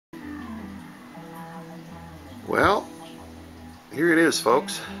Well, here it is,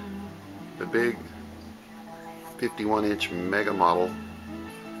 folks. The big 51-inch mega model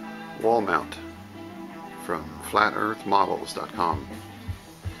wall mount from flatearthmodels.com,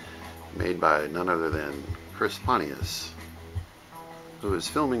 made by none other than Chris Pontius, who is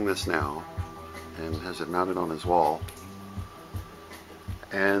filming this now and has it mounted on his wall.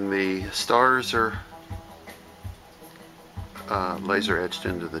 And the stars are laser etched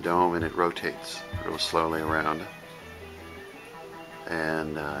into the dome, and it rotates real slowly around.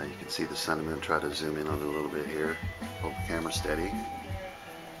 And you can see the sun. I'm going to try to zoom in on it a little bit here, hold the camera steady,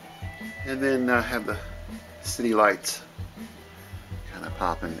 and then have the city lights kind of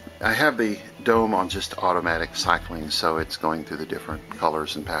popping. I have the dome on just automatic cycling, so it's going through the different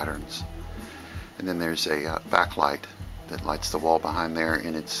colors and patterns. And then there's a backlight that lights the wall behind there,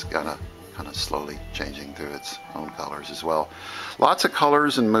 and it's got a kind of slowly changing through its own colors as well. Lots of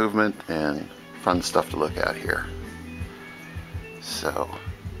colors and movement and fun stuff to look at here. So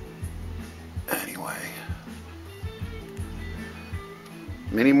anyway,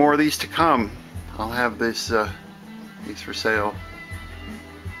 many more of these to come. I'll have these for sale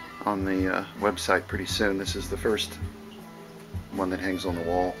on the website pretty soon. This is the first one that hangs on the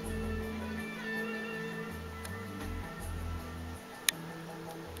wall.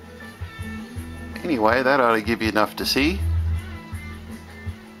 Anyway, that ought to give you enough to see.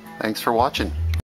 Thanks for watching.